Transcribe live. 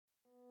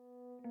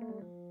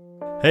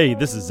Hey,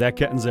 this is Zach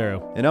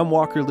Catanzaro. And I'm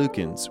Walker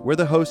Lukens. We're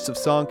the hosts of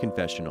Song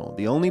Confessional,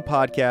 the only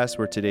podcast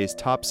where today's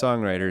top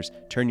songwriters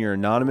turn your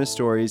anonymous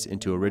stories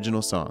into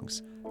original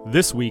songs.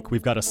 This week,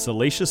 we've got a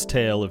salacious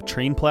tale of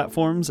train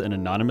platforms and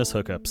anonymous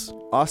hookups.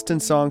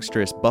 Austin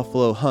songstress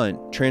Buffalo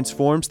Hunt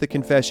transforms the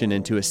confession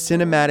into a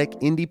cinematic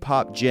indie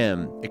pop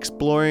gem,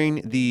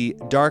 exploring the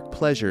dark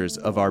pleasures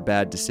of our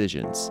bad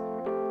decisions.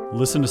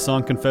 Listen to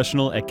Song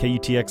Confessional at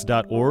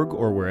KUTX.org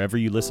or wherever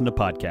you listen to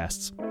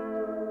podcasts.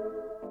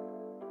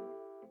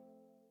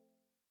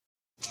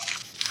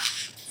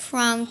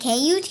 From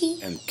KUT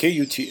and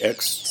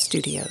KUTX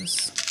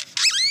Studios.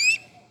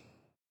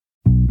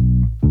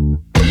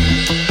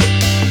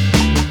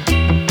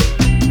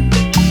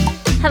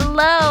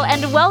 Hello,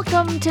 and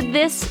welcome to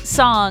This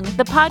Song,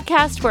 the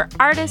podcast where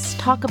artists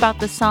talk about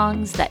the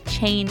songs that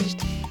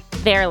changed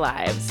their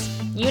lives.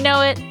 You know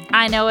it,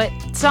 I know it.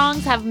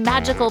 Songs have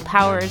magical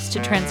powers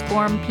to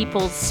transform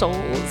people's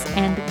souls,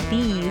 and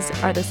these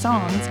are the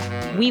songs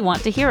we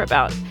want to hear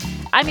about.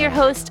 I'm your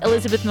host,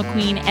 Elizabeth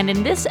McQueen, and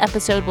in this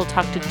episode, we'll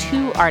talk to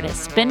two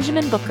artists,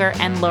 Benjamin Booker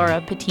and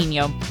Laura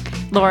Patiño.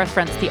 Laura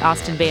fronts the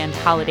Austin band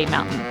Holiday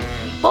Mountain.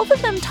 Both of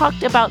them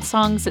talked about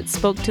songs that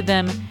spoke to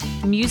them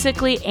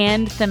musically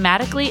and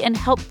thematically and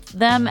helped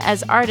them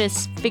as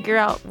artists figure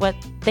out what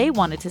they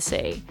wanted to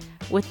say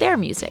with their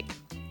music.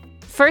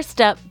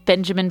 First up,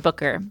 Benjamin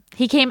Booker.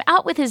 He came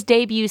out with his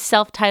debut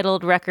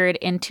self-titled record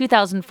in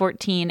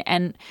 2014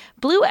 and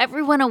blew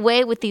everyone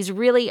away with these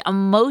really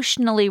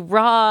emotionally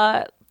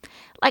raw,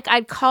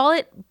 I'd call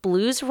it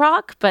blues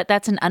rock, but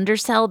that's an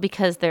undersell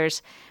because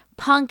there's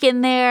punk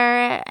in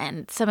there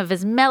and some of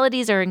his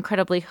melodies are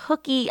incredibly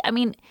hooky. I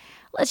mean,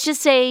 let's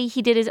just say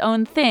he did his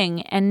own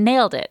thing and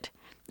nailed it.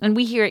 And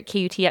we here at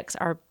KUTX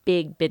are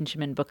big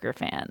Benjamin Booker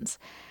fans.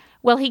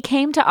 Well, he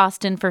came to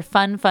Austin for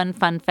Fun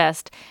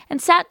Fest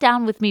and sat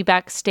down with me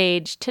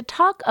backstage to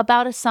talk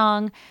about a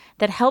song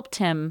that helped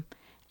him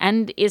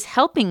and is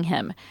helping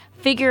him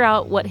figure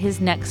out what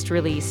his next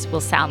release will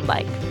sound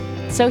like.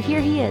 So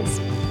here he is,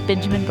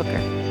 Benjamin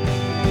Booker.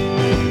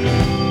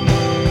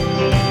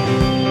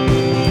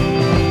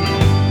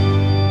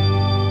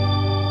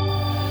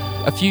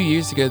 A few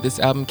years ago, this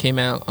album came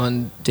out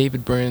on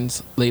David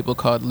Byrne's label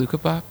called Luca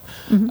Pop,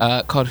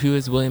 called Who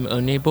is William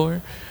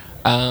Oneaybor?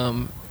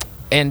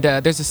 And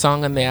there's a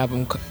song on the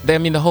album,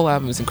 the whole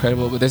album is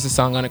incredible, but there's a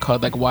song on it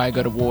called Why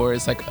Go to War.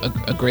 It's a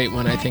great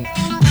one, I think.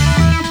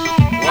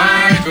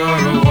 Why go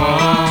to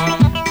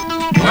war?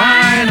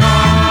 Why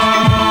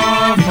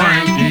not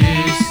find peace?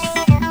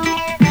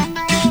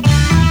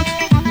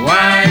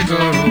 Why go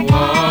to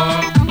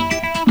war?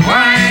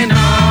 Why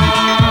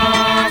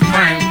not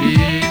find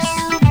peace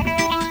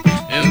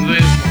in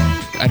this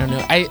world? I don't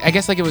know. I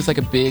guess it was a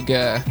big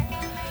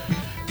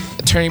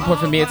turning point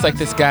for me. It's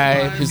this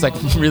guy who's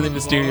really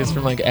mysterious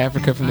from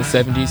Africa from the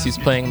 70s. He's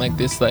playing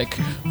this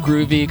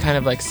groovy kind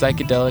of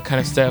psychedelic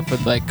kind of stuff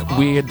with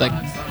weird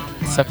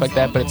stuff like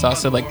that, but it's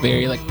also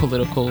very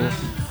political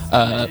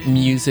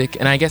music.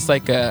 And I guess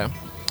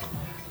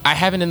I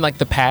haven't in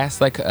the past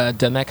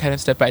done that kind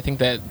of stuff, but I think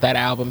that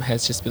album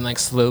has just been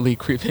slowly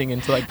creeping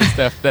into the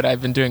stuff that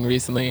I've been doing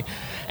recently.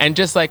 And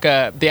just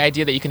the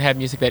idea that you can have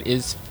music that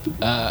is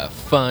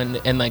fun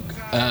and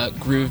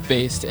groove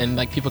based and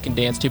people can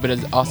dance to, but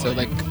is also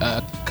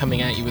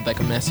coming at you with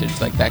a message,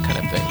 that kind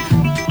of thing.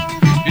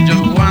 You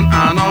just want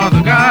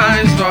another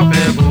guy stop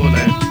a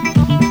bullet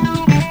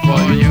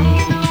for you,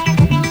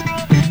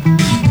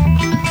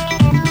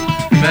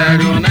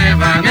 but you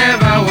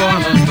never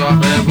wanna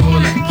stop a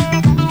bullet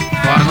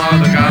for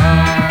another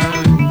guy.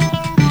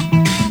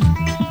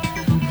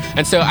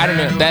 And so I don't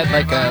know,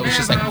 that was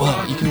just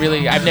whoa, you can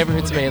really, I've never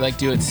heard somebody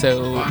do it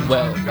so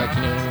well, you know what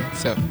I mean?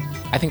 So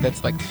I think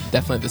that's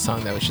definitely the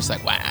song that was just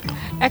wow.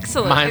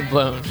 Excellent. Mind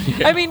blown.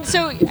 Yeah. I mean,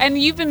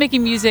 and you've been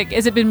making music,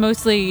 has it been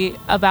mostly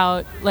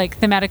about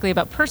thematically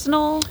about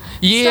personal stuff?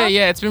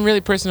 Yeah, it's been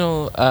really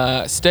personal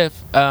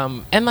stuff.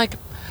 And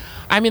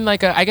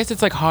I guess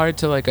it's hard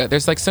to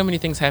there's so many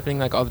things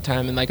happening all the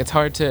time, and it's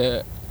hard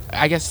to,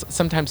 I guess,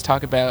 sometimes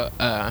talk about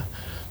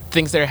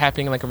things that are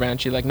happening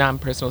around you,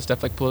 non-personal stuff,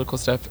 political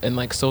stuff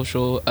and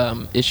social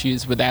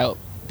issues without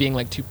being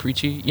too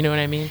preachy. You know what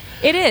I mean?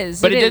 It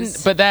is. But it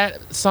didn't. But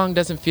that song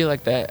doesn't feel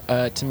like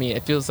that to me.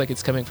 It feels like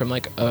it's coming from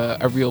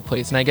a real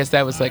place, and I guess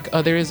that was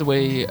oh, there is a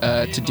way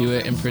to do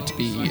it and for it to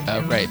be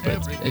right,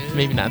 but it's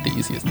maybe not the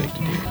easiest thing to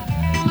do.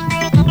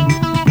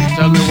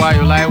 Tell me why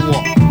you like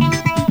war.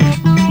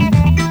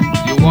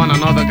 You want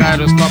another guy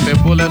to stop a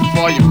bullet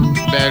for you,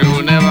 but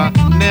you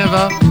never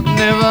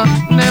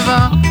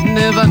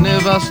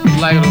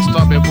to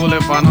stop a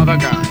bullet for another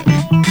guy.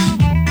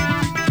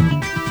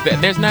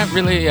 There's not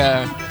really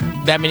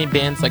that many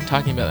bands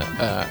talking about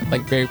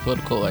very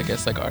political, I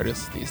guess,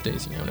 artists these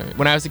days. You know what I mean?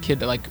 When I was a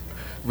kid,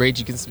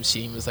 Rage Against the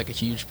Machine was a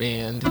huge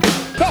band.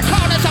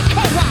 Opponents are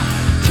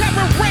corrupt,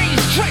 terror rage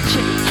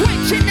stretching,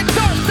 quenching the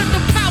thirst of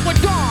the power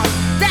dawn.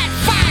 That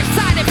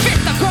five-sided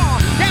fist of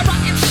gone, that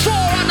rotten sore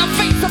on the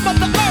face above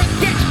the earth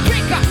gets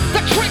bigger.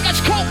 The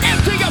triggers go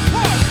empty your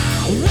pulse.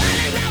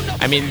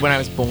 mean, when I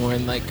was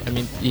born, like, I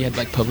mean, you had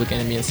like Public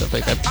Enemy and stuff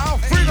like that. Our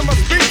freedom of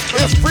speech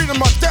is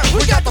freedom of death.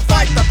 We got to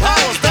fight the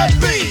powers that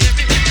be.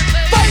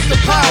 Fight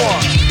the power.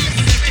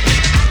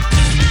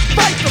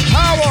 Fight the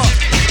power.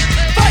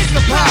 Fight the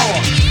power.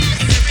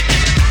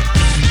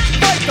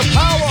 Fight the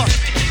power.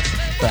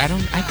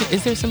 But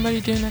is there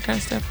somebody doing that kind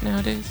of stuff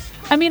nowadays?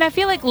 I mean, I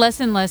feel like less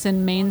and less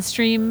in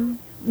mainstream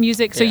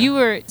music. So you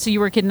were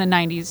a kid in the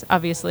 90s,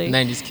 obviously.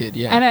 90s kid,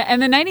 yeah.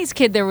 And the 90s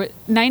kid, there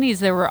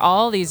were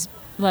all these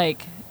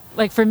like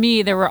for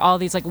me, there were all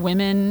these like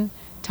women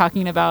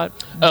talking about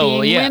being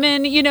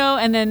women, you know,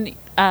 and then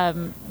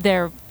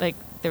there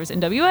was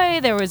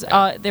NWA,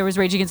 there was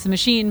Rage Against the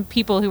Machine,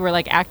 people who were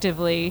like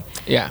actively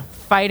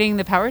fighting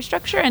the power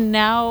structure. And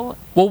now,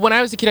 well, when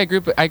I was a kid, I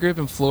grew up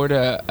in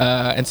Florida,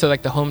 and so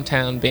like the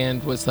hometown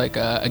band was like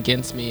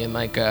against me, and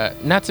like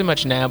not so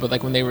much now, but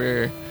like when they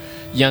were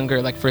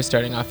younger, like first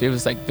starting off, it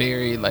was like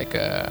very like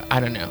I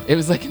don't know, it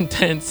was like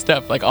intense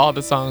stuff. Like all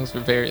the songs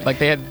were very like,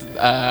 they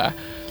had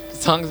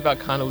songs about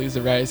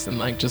Condoleezza Rice and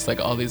like just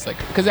like all these like,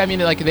 because I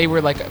mean like they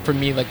were like, for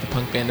me, like the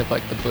punk band of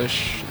like the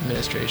Bush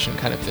administration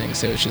kind of thing.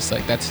 So it's just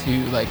like that's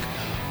who like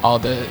all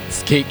the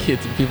skate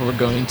kids and people were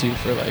going to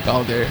for like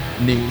all their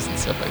news and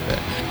stuff like that.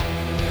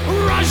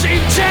 Regime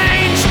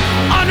change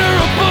under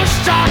a Bush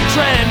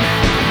doctrine.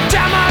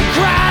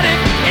 Democratic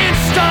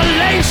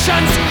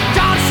installations.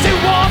 Constant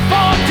war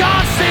for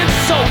constant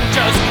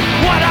soldiers.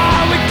 What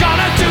are we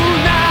gonna do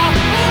now?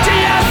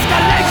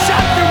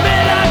 De-escalation through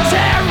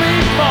military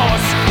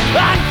force.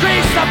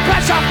 Increase the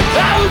pressure.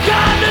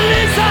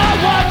 Condoleezza,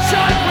 what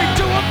should we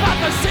do about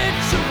the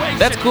situation?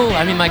 That's cool.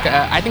 I mean, like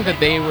I think that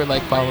they were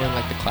like following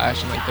like the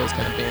Clash and like those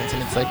kind of bands,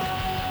 and it's like,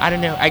 I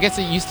don't know. I guess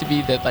it used to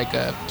be that like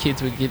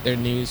kids would get their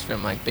news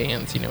from like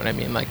bands, you know what I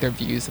mean, like their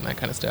views and that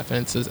kind of stuff. And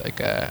it's just like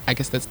I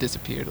guess that's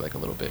disappeared like a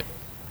little bit.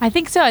 I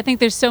think so. I think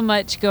there's so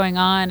much going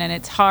on, and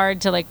it's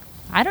hard to like.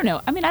 I don't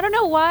know. I mean, I don't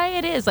know why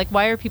it is. Like,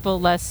 why are people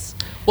less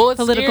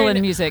political in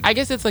music? I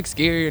guess it's like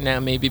scarier now,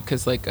 maybe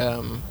because like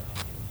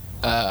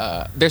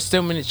there's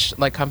so much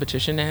like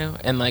competition now,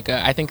 and like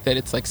I think that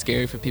it's like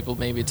scary for people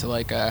maybe to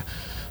like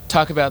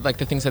talk about like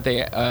the things that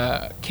they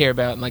care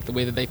about and like the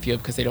way that they feel,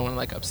 because they don't want to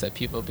like upset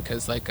people,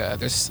 because like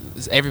there's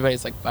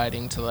everybody's like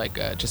fighting to like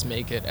just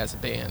make it as a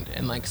band,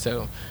 and like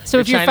so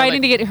if you're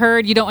fighting to get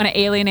heard, you don't want to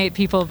alienate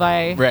people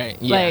by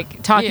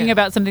like talking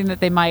about something that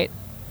they might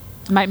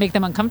make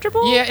them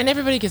uncomfortable. Yeah, and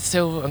everybody gets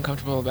so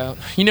uncomfortable about,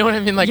 you know what I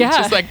mean, like it's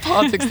just like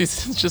politics.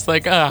 It's just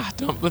like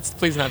let's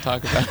please not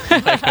talk about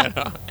it like that at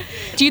all.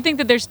 Do you think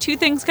that there's two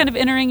things kind of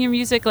entering your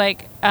music,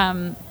 like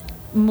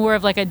more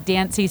of like a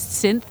dancey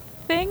synth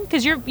thing,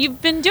 because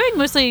you've been doing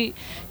mostly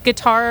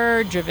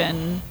guitar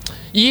driven?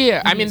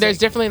 Yeah, I mean, there's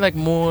definitely like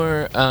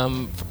more.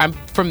 I'm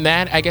from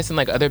that, I guess, in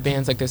like other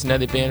bands. Like there's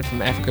another band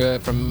from Africa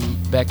from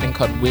back then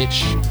called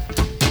Witch.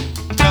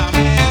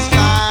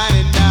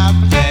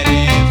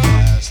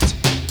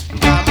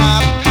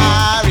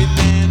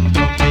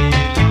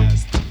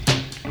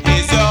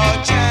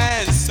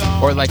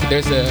 Or like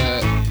there's a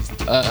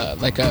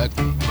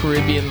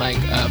Caribbean like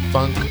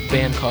funk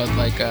band called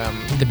like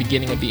The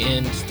Beginning of the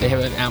End. They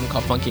have an album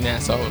called Funky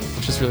Nassau,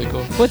 which is really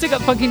cool. What's it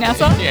called? Funky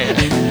Nassau? Yeah.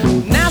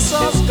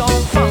 Nassau's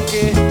gone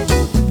funky.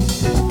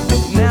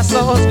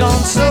 Nassau's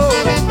gone soul.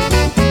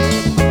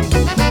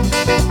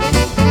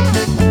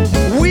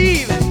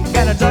 We've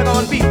got a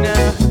doggone beat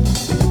now.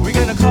 We're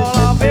gonna call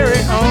our very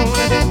own.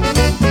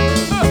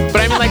 But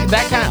I mean, like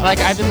that kind of like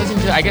I've been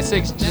listening to. I guess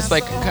it's just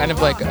like kind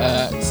of like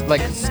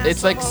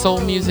it's like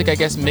soul music, I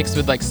guess, mixed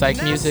with like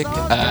psych music.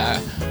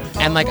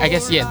 And like I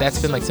guess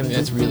that's been like something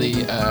that's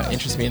really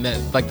interested me, and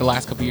that like the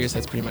last couple of years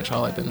that's pretty much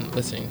all I've been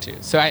listening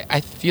to. So I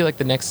feel like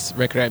the next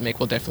record I make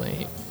will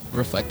definitely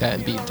reflect that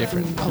and be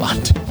different, a lot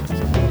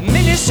different.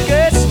 Mini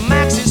skirts,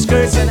 maxi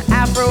skirts, and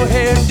afro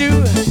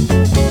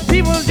hairdo.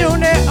 People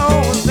doing their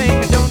own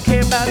thing, don't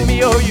care about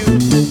me or you.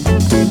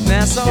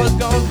 Nassau's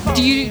gone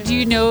funky. Do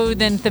you know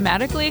then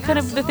thematically kind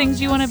of the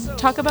things you want to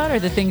talk about, or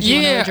the things you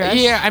want to address?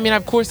 Yeah. I mean,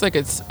 of course, like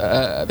it's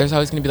there's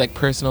always going to be like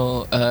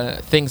personal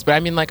things, but I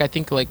mean, like I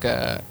think like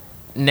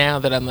now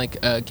that I'm like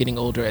getting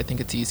older, I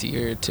think it's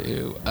easier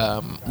to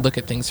look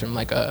at things from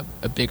like a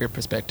bigger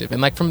perspective,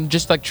 and like from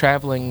just like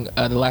traveling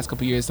the last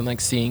couple of years and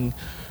like seeing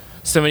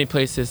so many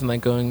places and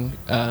like going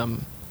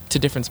to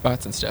different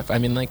spots and stuff. I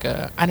mean, like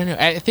I don't know.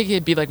 I think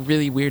it'd be like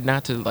really weird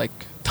not to like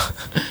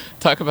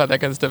talk about that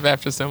kind of stuff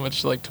after so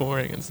much like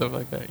touring and stuff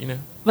like that, you know?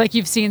 Like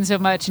you've seen so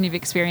much and you've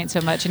experienced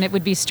so much, and it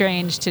would be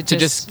strange to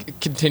just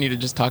continue to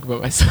just talk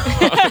about myself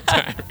all the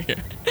time.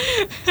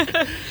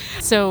 Yeah.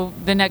 So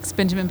the next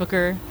Benjamin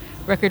Booker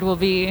record will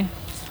be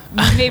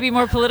maybe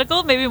more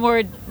political, maybe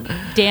more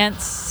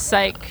dance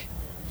psych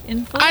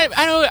influence.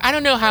 I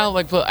don't know how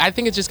like, but I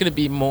think it's just gonna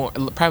be more,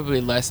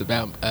 probably less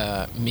about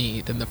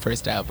me than the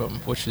first album,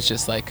 which was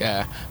just like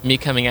me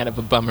coming out of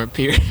a bummer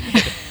period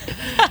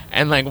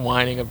and like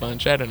whining a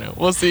bunch. I don't know.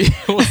 We'll see.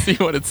 We'll see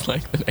what it's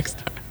like the next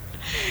time.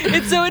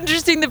 It's so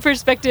interesting, the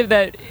perspective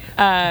that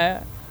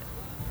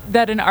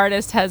that an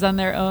artist has on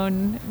their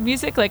own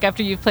music. Like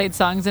after you've played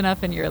songs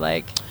enough, and you're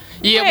like,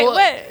 Yeah, Wait, well,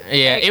 what?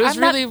 yeah, Like, it was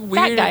I'm not really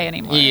that weird. guy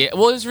anymore. Yeah,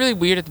 well, it was really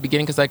weird at the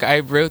beginning because like I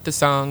wrote the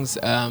songs,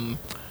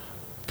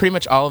 pretty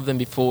much all of them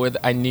before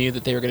I knew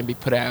that they were going to be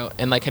put out,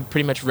 and like had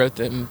pretty much wrote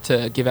them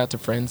to give out to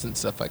friends and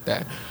stuff like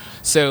that.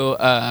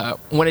 So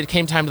when it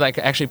came time to like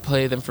actually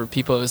play them for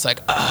people, it was like,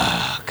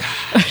 oh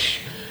gosh,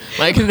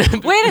 like.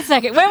 Wait a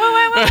second. Wait.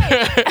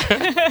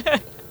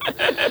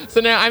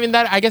 So now, I mean,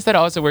 I guess that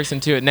also works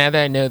into it. Now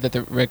that I know that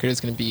the record is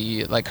going to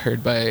be like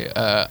heard by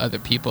other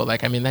people,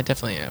 like I mean, that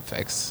definitely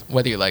affects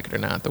whether you like it or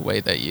not, the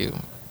way that you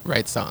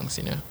write songs,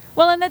 you know.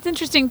 Well, and that's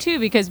interesting too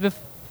because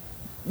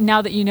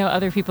now that you know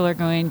other people are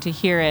going to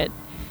hear it,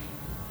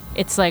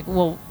 it's like,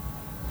 well,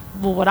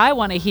 what I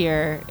want to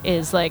hear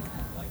is like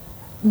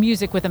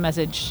music with a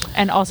message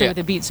and also with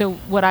a beat. So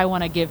what I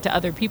want to give to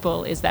other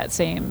people is that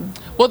same.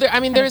 Well,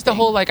 there's the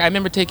whole like I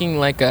remember taking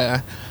like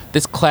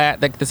this class,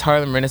 like this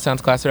Harlem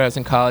Renaissance class when I was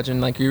in college, and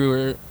like we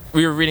were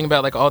reading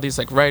about like all these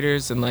like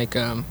writers and like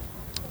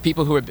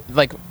people who were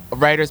like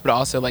writers but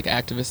also like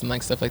activists and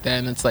like stuff like that.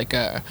 And it's like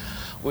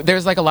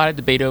there's like a lot of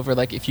debate over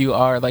like if you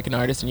are like an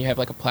artist and you have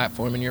like a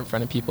platform and you're in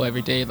front of people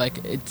every day,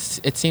 like it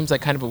seems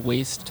like kind of a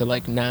waste to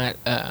like not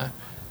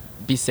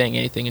be saying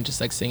anything and just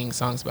like singing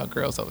songs about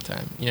girls all the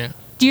time, you know.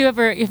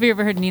 Have you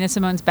ever heard Nina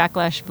Simone's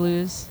Backlash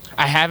Blues?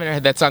 I haven't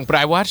heard that song, but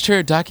I watched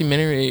her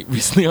documentary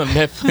recently on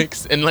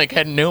Netflix and like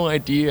had no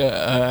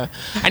idea.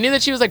 I knew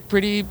that she was like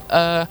pretty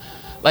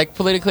like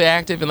politically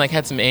active and like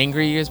had some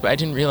angry years, but I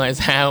didn't realize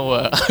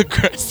how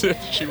aggressive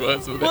she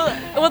was with it.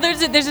 Well, there's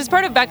this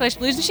part of Backlash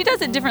Blues, and she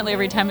does it differently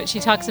every time. But she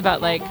talks about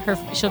like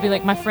she'll be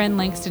like, my friend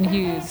Langston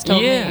Hughes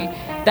told me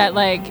that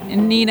like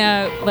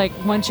Nina, like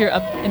once you're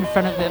up in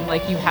front of them,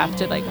 like you have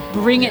to like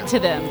bring it to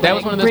them. That like,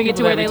 was one of those bring it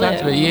people to where that they we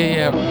talked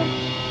live. about.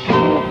 Yeah.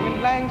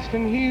 When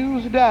Langston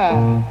Hughes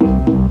died,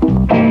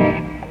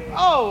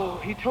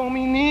 oh, he told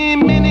me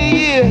many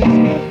years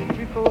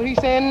before he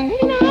said,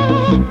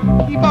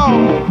 Nina, keep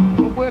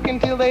on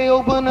working till they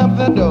open up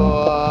the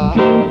door.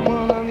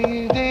 One of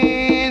these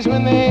days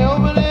when they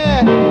open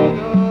it,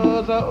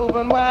 doors are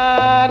open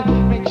wide.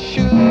 Make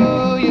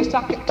sure you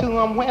sock it to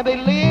them where they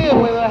live,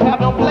 where they have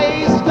no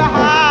place to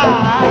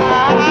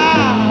hide.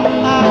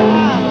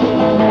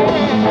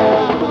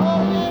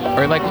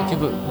 Or like if you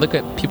look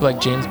at people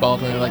like James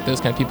Baldwin or like those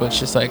kind of people, it's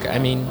just like, I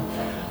mean,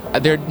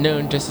 they're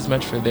known just as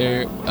much for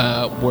their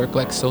work,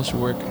 like social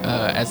work,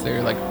 as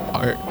their like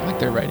art, like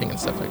their writing and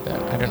stuff like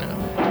that. I don't know.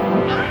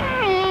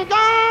 I'm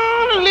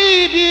gonna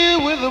leave you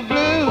with the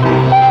blues.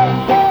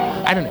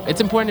 I don't know. It's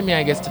important to me,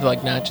 I guess, to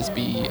like not just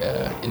be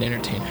an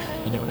entertainer.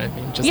 You know what I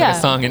mean? Just like a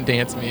song and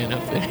dance man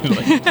up there.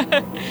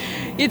 Like.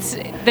 It's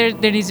there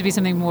needs to be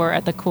something more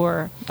at the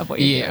core of what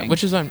you're doing. Yeah,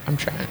 which is what I'm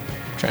trying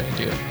to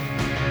do it.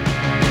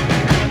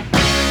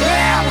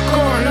 Where I'm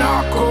going,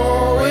 not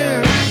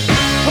going.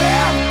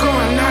 Where I'm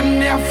going, I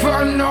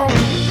never know.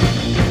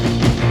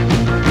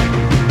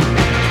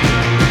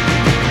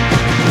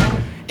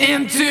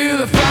 Into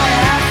the fire,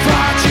 I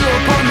thought you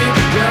would put me.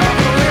 You're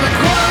with a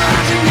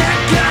courage and yet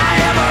can I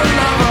ever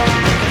love her?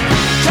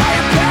 Try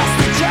your best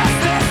to just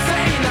this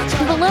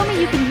ain't a Below me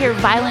you can hear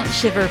Violent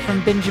Shiver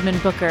from Benjamin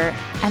Booker,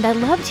 and I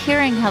loved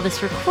hearing how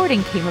this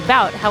recording came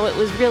about, how it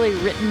was really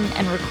written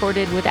and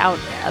recorded without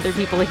other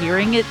people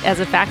hearing it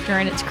as a factor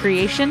in its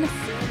creation.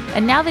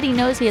 And now that he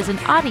knows he has an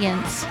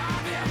audience,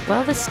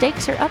 well, the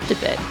stakes are upped a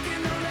bit.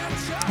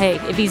 Hey,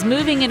 if he's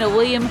moving in a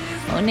William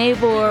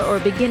Oneaybor or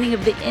beginning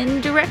of the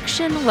end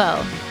direction,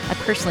 well, I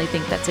personally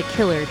think that's a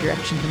killer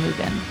direction to move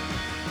in.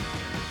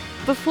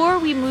 Before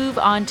we move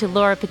on to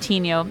Laura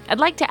Patiño, I'd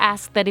like to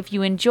ask that if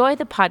you enjoy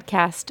the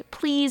podcast,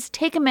 please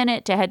take a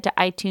minute to head to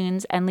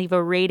iTunes and leave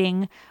a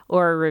rating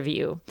or a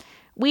review.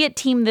 We at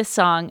Team This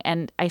Song,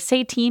 and I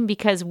say team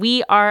because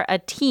we are a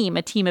team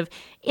of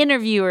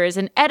interviewers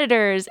and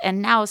editors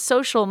and now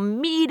social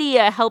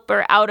media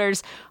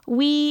helper-outers.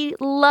 We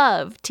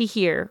love to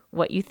hear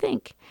what you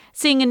think.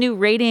 Seeing a new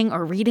rating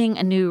or reading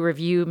a new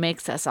review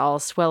makes us all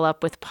swell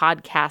up with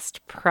podcast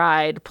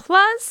pride.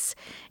 Plus,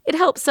 it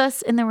helps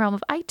us in the realm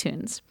of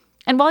iTunes.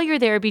 And while you're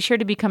there, be sure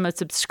to become a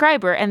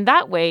subscriber, and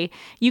that way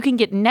you can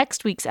get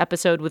next week's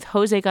episode with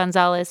Jose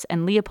Gonzalez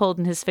and Leopold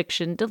and his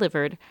fiction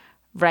delivered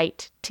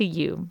right to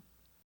you.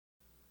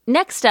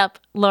 Next up,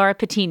 Laura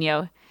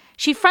Patiño.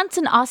 She fronts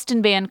an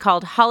Austin band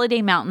called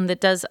Holiday Mountain that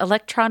does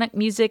electronic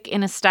music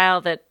in a style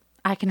that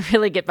I can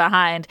really get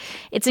behind.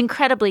 It's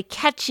incredibly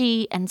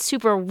catchy and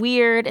super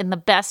weird in the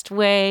best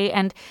way,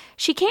 and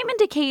she came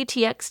into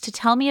KUTX to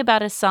tell me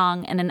about a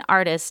song and an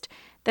artist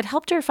that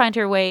helped her find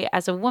her way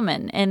as a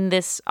woman in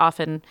this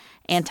often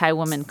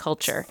anti-woman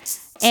culture,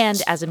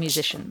 and as a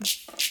musician.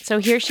 So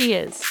here she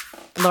is,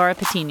 Laura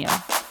Patiño.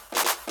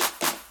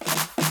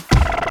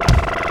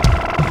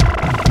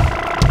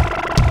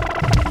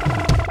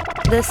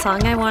 The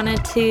song I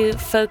wanted to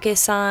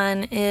focus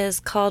on is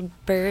called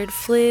Bird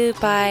Flu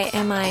by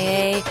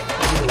M.I.A. Big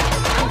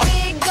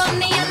on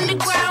the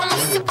underground,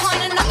 what's the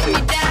point of knocking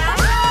me down?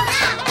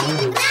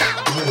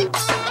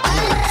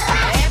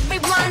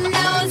 Everyone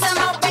knows I'm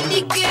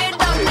already good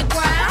on the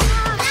ground.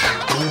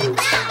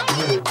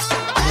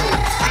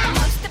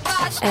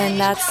 And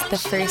that's the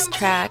first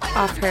track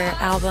off her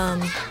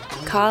album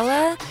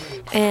Kala,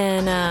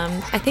 and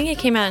I think it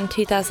came out in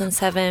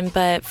 2007,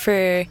 but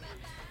for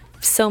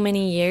so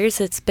many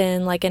years it's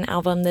been like an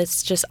album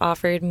that's just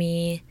offered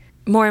me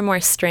more and more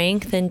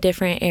strength in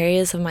different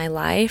areas of my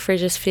life, or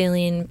just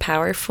feeling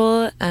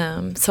powerful.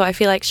 So I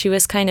feel like she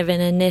was kind of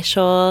an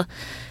initial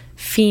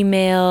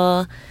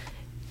female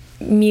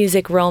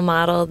music role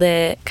model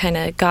that kind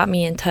of got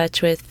me in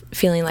touch with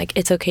feeling like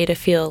it's okay to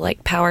feel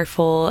like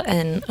powerful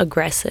and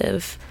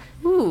aggressive.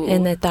 Ooh.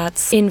 And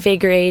that's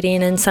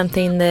invigorating and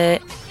something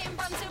that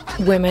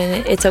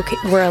women, it's okay,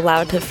 we're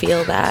allowed to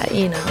feel that,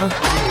 you know.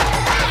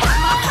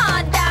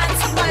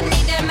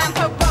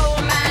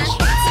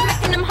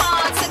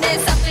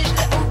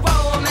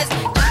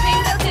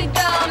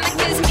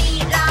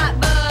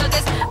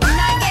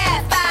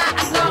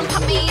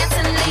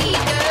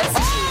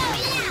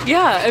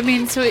 Yeah, I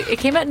mean, so it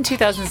came out in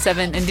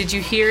 2007, and did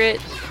you hear it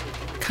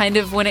kind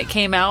of when it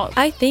came out?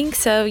 I think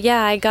so,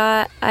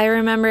 yeah. I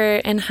remember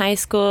in high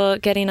school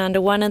getting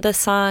onto one of the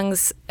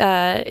songs.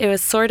 It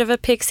was sort of a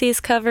Pixies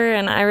cover,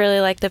 and I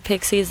really liked the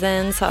Pixies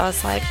then, so I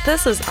was like,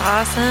 this is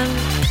awesome.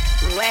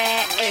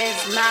 Where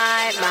is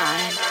my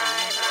mind?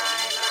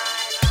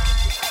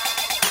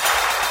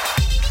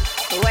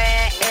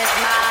 Where is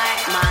my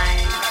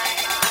mind?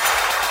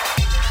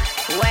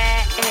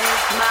 Where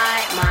is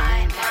my mind?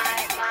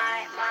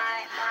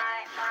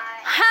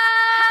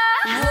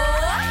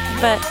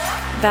 But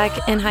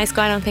back in high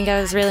school, I don't think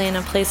I was really in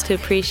a place to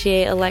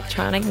appreciate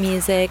electronic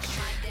music.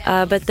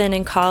 But then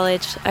in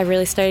college, I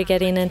really started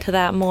getting into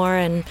that more.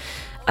 And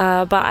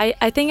but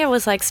I think I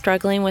was like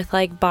struggling with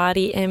like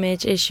body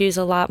image issues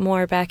a lot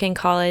more back in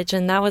college.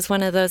 And that was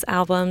one of those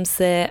albums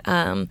that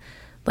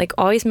like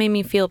always made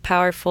me feel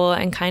powerful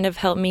and kind of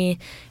helped me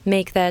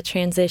make that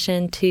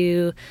transition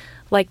to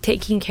like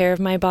taking care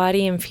of my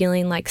body and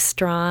feeling like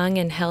strong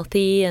and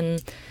healthy.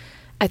 And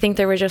I think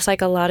there were just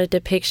like a lot of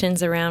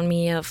depictions around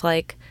me of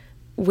like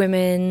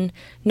women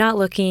not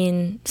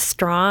looking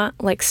strong,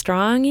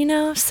 you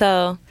know?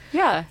 So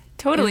yeah,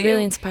 totally. It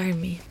really inspired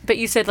me. But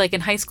you said like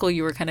in high school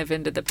you were kind of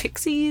into the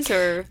Pixies,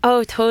 or?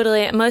 Oh,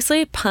 totally.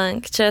 Mostly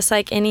punk, just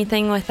like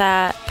anything with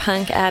that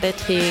punk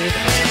attitude.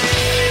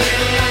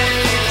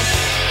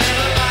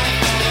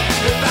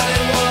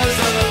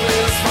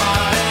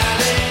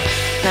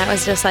 That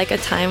was just like a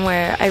time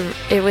where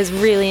it was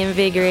really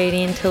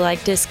invigorating to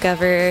like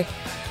discover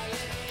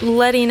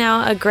letting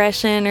out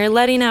aggression or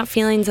letting out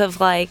feelings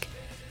of like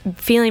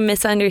feeling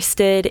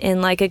misunderstood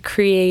in like a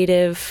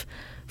creative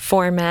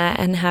format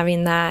and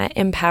having that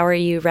empower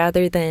you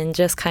rather than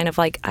just kind of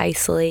like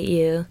isolate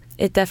you.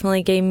 It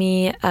definitely gave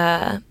me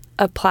a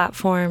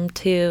platform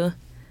to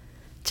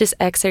just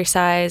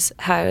exercise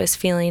how I was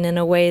feeling in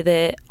a way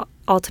that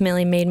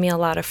ultimately made me a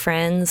lot of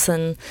friends,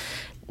 and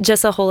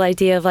just the whole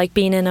idea of like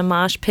being in a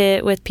mosh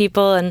pit with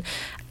people. And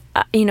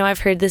you know,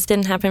 I've heard this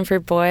didn't happen for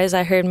boys.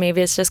 I heard maybe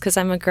it's just because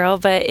I'm a girl,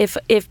 but if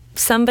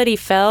somebody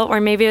fell,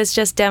 or maybe it was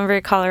just Denver,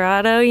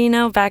 Colorado, you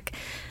know, back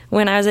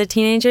when I was a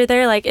teenager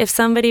there, like if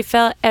somebody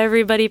fell,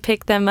 everybody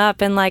picked them up.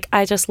 And like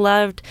I just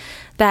loved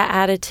that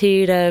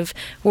attitude of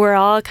we're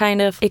all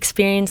kind of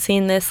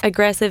experiencing this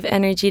aggressive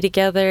energy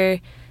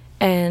together,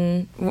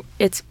 and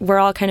we're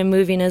all kind of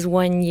moving as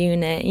one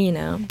unit, you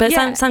know. But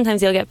yeah.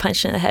 Sometimes you'll get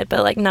punched in the head,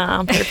 but like not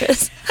on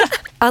purpose.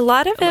 A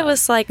lot of it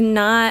was like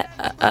not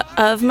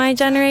of my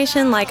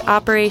generation, like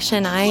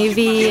Operation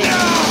Ivy.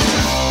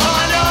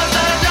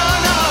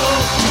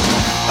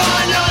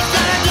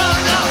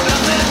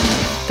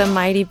 The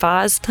Mighty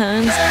Boss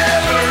tones.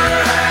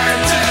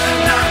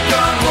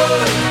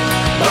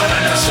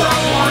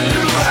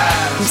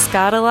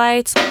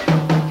 Scatolites.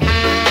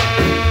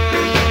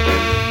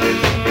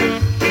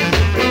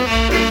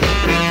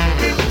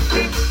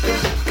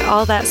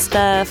 All that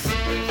stuff.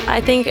 I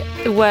think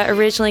what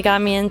originally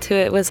got me into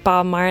it was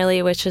Bob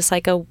Marley, which is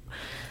like a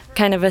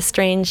kind of a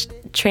strange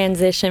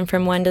transition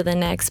from one to the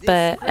next.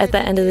 But at the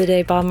end of the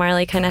day, Bob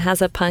Marley kind of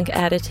has a punk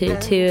attitude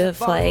too,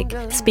 of like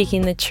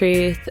speaking the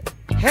truth.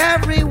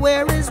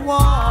 Everywhere is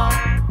war.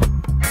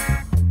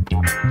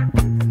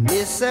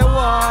 It's a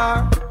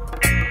war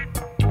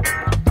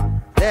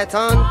that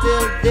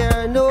until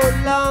they're no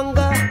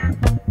longer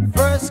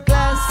first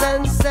class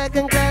and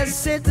second class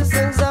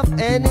citizens of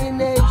any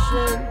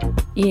nation.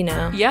 You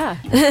know. Yeah.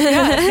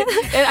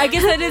 And I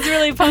guess that is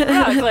really punk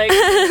rock. Like,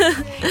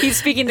 he's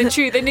speaking the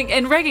truth. And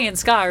reggae and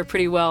ska are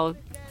pretty well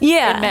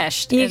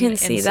enmeshed. You can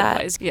see that.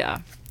 Ways. Yeah.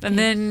 And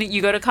then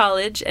you go to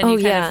college and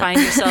you kind of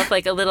find yourself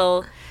like a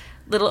little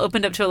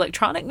opened up to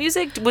electronic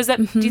music. Was that,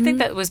 do you think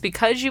that was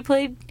because you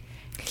played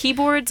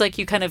keyboards? Like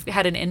you kind of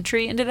had an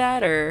entry into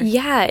that, or?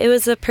 Yeah, it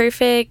was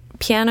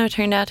piano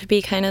turned out to be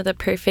kind of the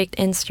perfect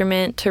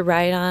instrument to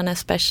write on,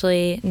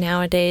 especially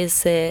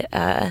nowadays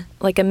that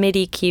like a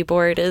MIDI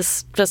keyboard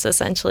is just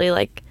essentially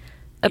like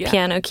a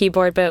piano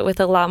keyboard, but with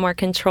a lot more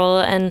control.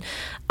 And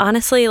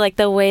honestly, like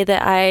the way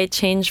that I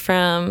changed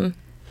from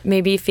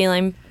maybe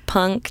feeling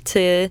punk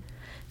to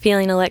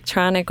feeling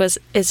electronic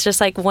it's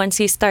just like once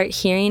you start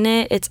hearing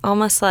it, it's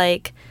almost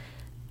like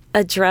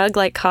a drug,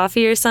 like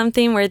coffee or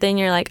something, where then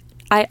you're like,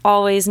 I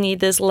always need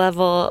this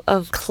level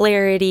of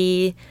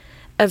clarity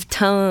of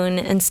tone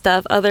and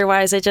stuff.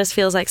 Otherwise, it just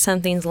feels like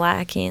something's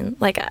lacking.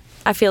 Like,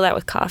 I feel that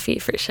with coffee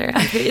for sure.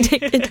 I'm very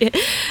addicted to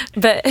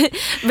it.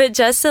 But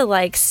just the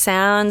like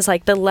sounds,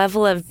 like the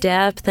level of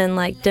depth and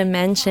like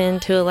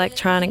dimension to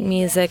electronic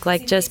music,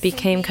 like just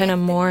became kind of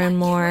more and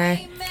more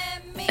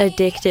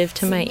addictive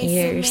to my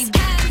ears.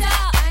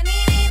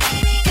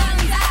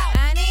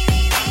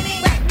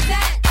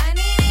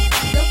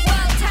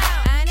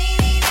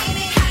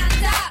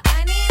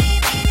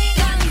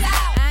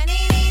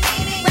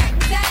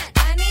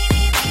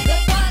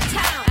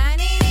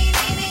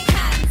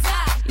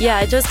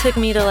 Yeah, it just took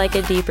me to like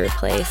a deeper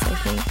place, I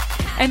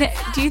think. And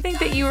do you think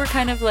that you were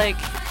kind of like,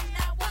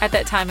 at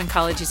that time in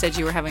college, you said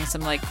you were having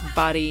some like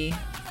body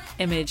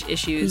image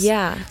issues.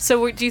 Yeah.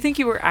 So do you think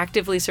you were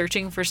actively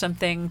searching for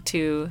something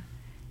to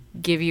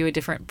give you a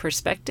different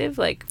perspective?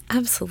 Like,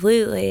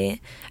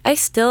 absolutely. I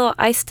still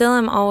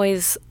am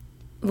always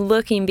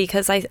looking,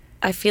 because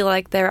I feel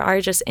like there are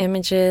just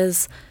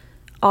images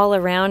all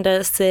around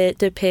us that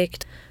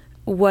depict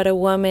what a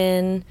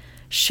woman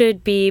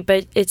should be,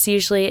 but it's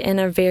usually in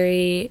a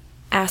very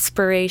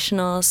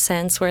aspirational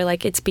sense where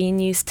like it's being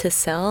used to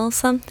sell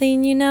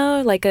something, you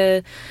know, like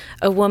a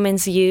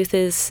woman's youth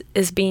is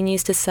being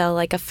used to sell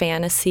like a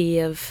fantasy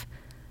of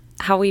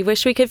how we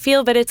wish we could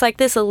feel, but it's like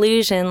this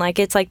illusion, like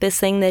it's like this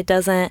thing that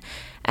doesn't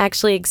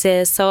actually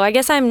exist. So I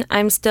guess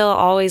I'm still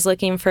always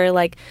looking for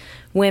like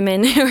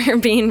women who are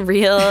being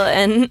real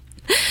and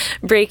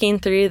breaking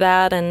through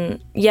that.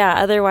 And yeah,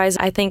 otherwise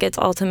I think it's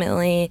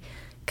ultimately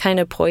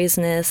kind of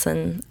poisonous,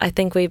 and I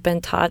think we've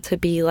been taught to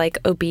be like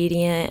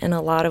obedient in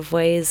a lot of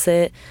ways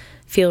that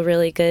feel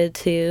really good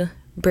to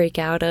break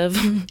out of.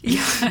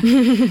 Yeah.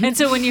 And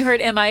so when you heard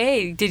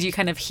M.I.A., did you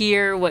kind of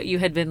hear what you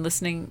had been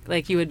listening,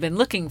 like you had been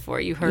looking for?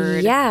 You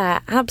heard? Yeah,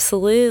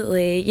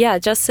 absolutely. Yeah,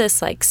 just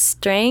this like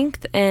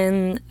strength,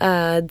 and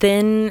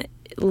then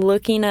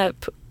looking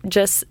up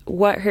just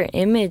what her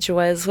image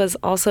was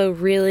also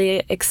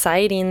really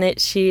exciting, that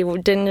she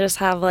didn't just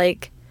have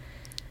like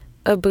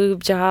a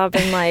boob job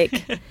and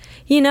like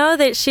you know,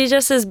 that she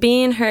just is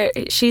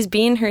she's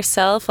being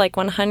herself like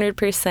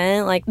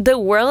 100%. Like the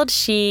world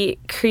she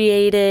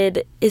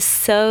created is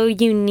so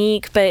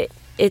unique, but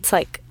it's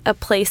like a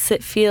place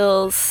that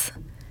feels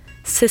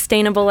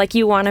sustainable, like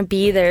you want to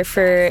be there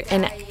for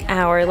an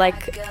hour.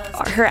 Like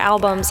her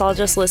albums I'll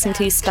just listen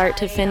to start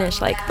to finish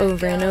like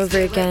over and over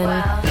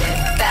again.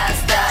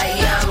 Faster,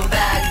 young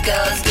bad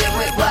girls do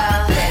it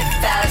well.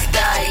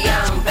 Faster,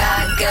 young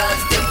bad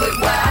girls do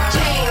it well.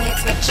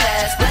 My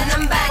chest when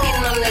I'm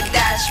banging on the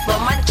dashboard.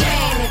 My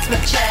chain hits my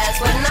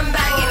chest when I'm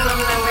banging on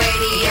the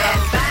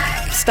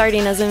radio.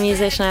 Starting as a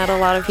musician, I had a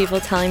lot of people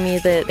telling me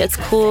that it's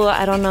cool.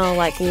 I don't know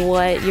like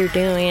what you're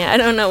doing. I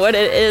don't know what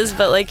it is,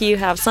 but like you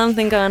have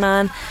something going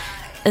on.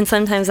 And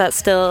sometimes that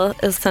still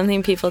is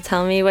something people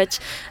tell me, which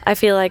I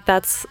feel like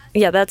that's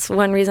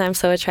one reason I'm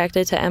so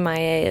attracted to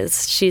M.I.A.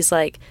 is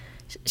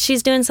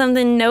she's doing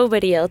something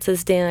nobody else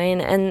is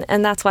doing,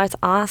 and that's why it's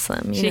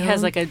awesome. She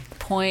has like a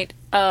point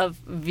of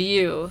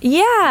view.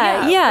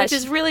 Yeah. Which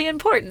is really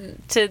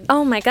important to...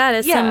 Oh my God,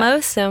 it's the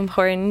most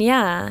important,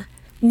 yeah.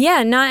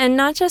 Yeah,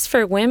 not just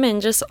for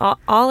women, just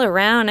all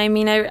around. I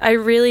mean, I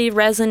really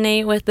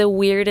resonate with the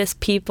weirdest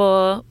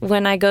people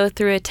when I go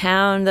through a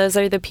town. Those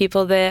are the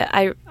people that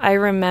I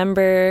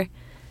remember,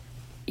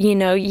 you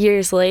know,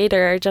 years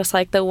later, are just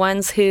like the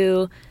ones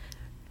who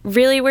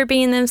really were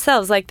being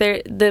themselves. Like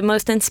they're the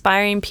most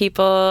inspiring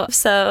people.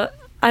 So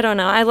I don't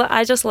know.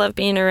 I just love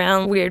being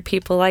around weird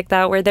people like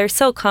that, where they're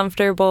so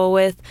comfortable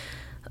with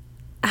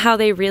how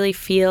they really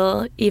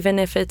feel, even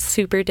if it's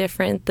super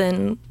different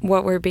than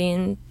what we're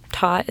being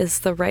taught is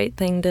the right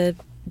thing to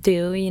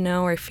do, you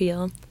know, or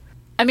feel.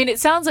 I mean, it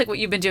sounds like what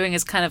you've been doing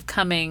is kind of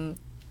coming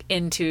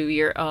into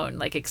your own,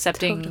 like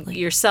accepting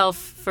yourself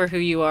for who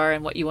you are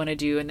and what you want to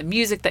do and the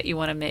music that you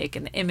want to make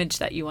and the image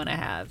that you want to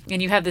have.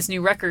 And you have this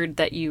new record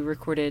that you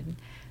recorded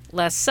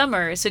last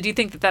summer. So do you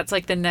think that that's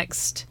like the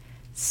next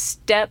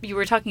step? You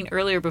were talking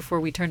earlier before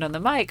we turned on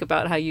the mic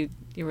about how you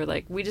were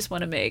like, we just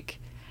want to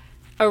make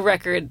a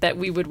record that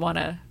we would want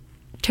to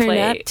turn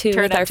up to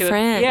with our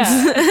friends.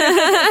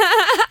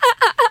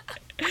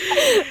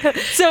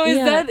 So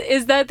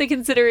is that the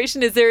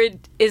consideration? Is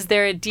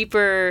there a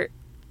deeper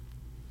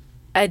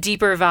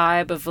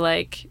vibe of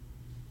like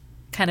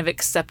kind of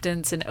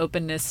acceptance and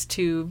openness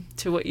to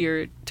what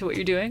you're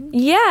doing?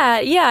 Yeah,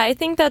 I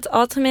think that's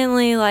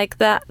ultimately like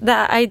that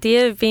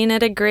idea of being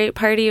at a great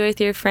party with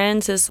your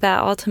friends is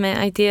that ultimate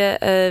idea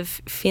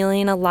of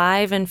feeling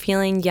alive and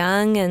feeling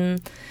young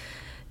and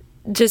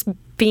just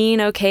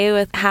being okay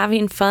with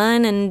having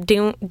fun and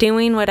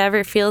doing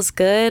whatever feels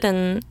good.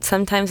 And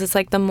sometimes it's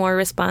like the more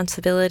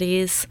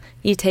responsibilities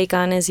you take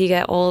on as you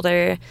get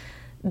older,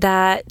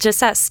 that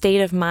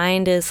state of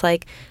mind is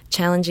like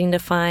challenging to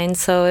find.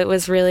 So it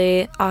was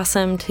really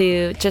awesome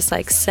to just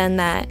like send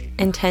that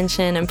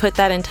intention and put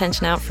that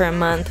intention out for a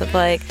month of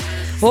like,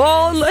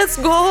 whoa, let's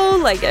go,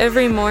 like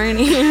every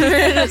morning.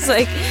 We're just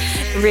like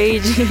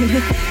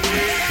raging.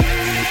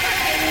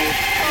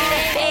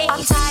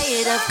 I'm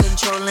tired of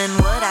controlling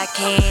what I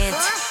can't.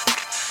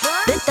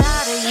 The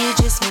thought of you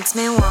just makes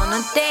me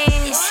wanna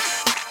dance.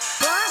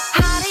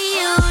 How do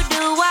you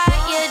do what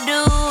you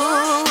do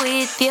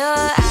with your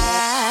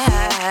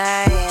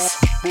eyes?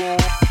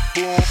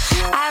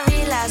 I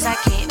realize I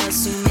can't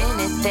assume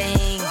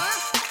anything.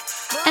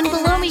 And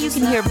below me you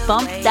can hear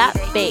Bump That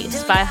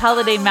Bass by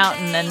Holiday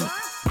Mountain, and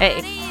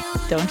hey,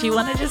 don't you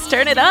want to just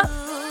turn it up?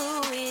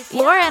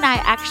 Laura and I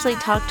actually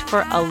talked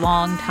for a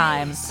long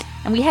time,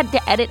 and we had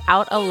to edit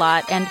out a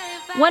lot, and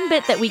one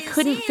bit that we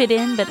couldn't fit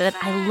in but that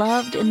I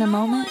loved in the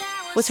moment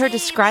was her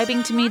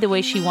describing to me the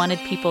way she wanted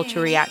people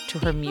to react to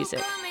her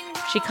music.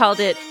 She called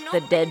it the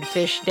dead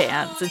fish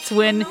dance. It's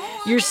when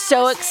you're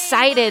so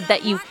excited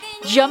that you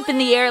jump in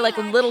the air like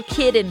a little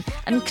kid and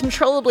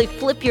uncontrollably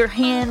flip your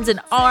hands and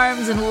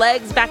arms and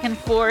legs back and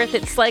forth.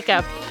 It's like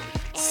a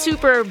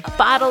super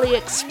bodily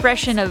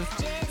expression of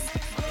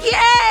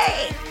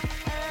yay!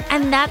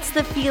 And that's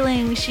the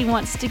feeling she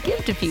wants to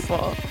give to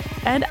people.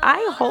 And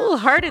I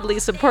wholeheartedly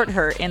support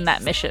her in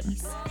that mission.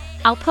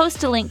 I'll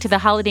post a link to the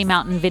Holiday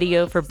Mountain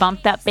video for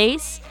Bump That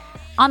Bass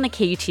on the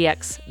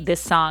KUTX This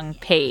Song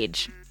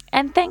page.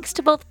 And thanks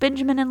to both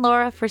Benjamin and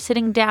Laura for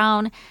sitting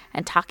down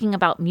and talking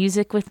about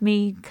music with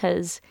me,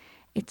 because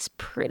it's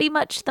pretty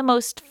much the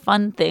most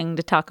fun thing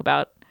to talk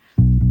about.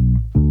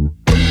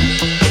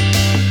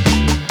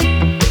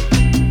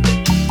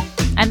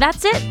 And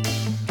that's it.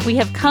 We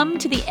have come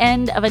to the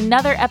end of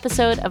another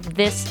episode of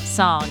This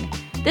Song.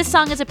 This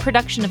song is a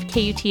production of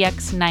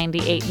KUTX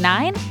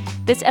 98.9.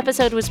 This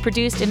episode was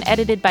produced and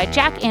edited by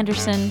Jack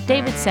Anderson,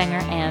 David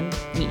Sanger, and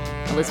me,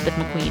 Elizabeth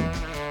McQueen.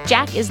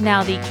 Jack is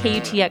now the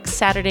KUTX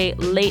Saturday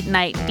late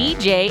night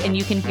DJ, and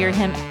you can hear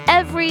him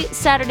every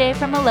Saturday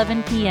from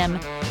 11 p.m.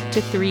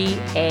 to 3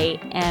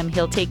 a.m.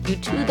 He'll take you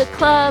to the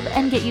club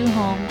and get you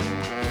home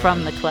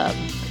from the club.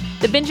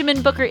 The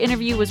Benjamin Booker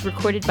interview was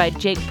recorded by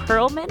Jake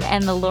Perlman,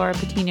 and the Laura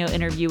Patiño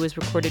interview was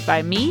recorded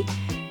by me.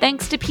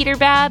 Thanks to Peter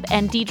Babb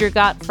and Deidre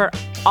Gott for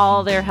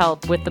all their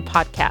help with the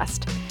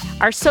podcast.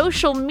 Our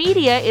social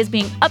media is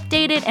being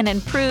updated and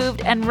improved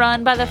and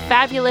run by the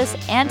fabulous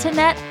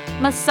Antoinette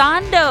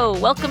Masando.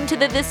 Welcome to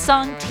the This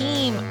Song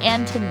team,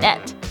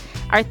 Antoinette.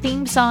 Our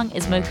theme song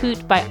is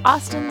Mahout by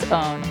Austin's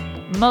own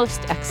most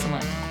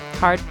excellent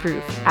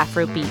hard-proof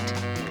Afrobeat.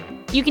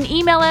 You can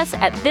email us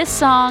at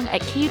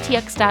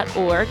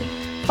thissong@kutx.org,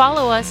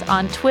 follow us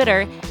on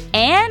Twitter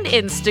and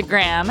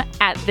Instagram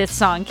at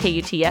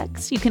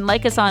thissongkutx. You can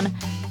like us on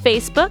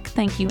Facebook.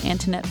 Thank you,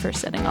 Antoinette, for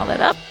setting all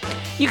that up.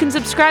 You can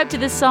subscribe to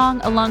this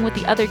song along with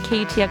the other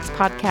KUTX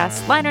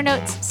podcasts, liner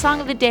notes,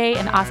 song of the day,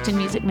 and Austin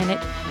Music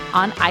Minute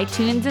on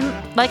iTunes. And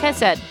like I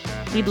said,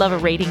 we'd love a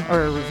rating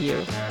or a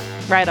review.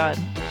 Right on.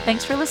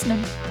 Thanks for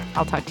listening.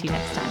 I'll talk to you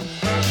next time.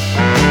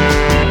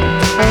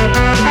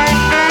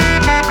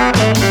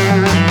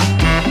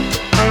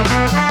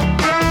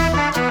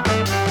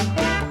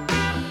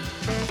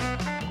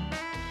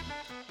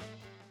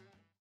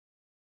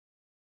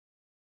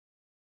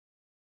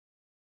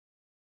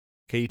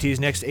 KUT's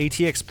next AT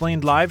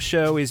Explained live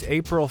show is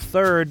April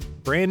 3rd.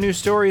 Brand new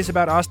stories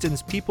about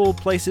Austin's people,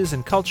 places,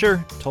 and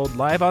culture, told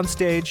live on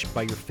stage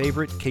by your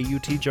favorite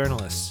KUT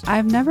journalists.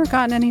 I've never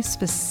gotten any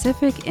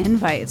specific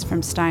invites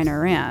from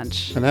Steiner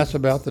Ranch. And that's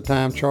about the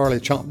time Charlie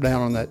chomped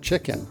down on that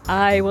chicken.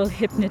 I will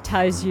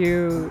hypnotize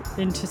you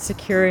into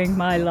securing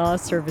my law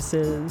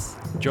services.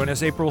 Join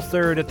us April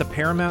 3rd at the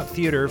Paramount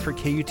Theater for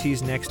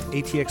KUT's next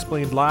AT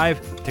Explained live.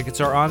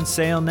 Tickets are on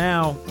sale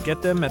now.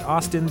 Get them at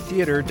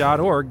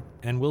austintheater.org.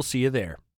 And we'll see you there.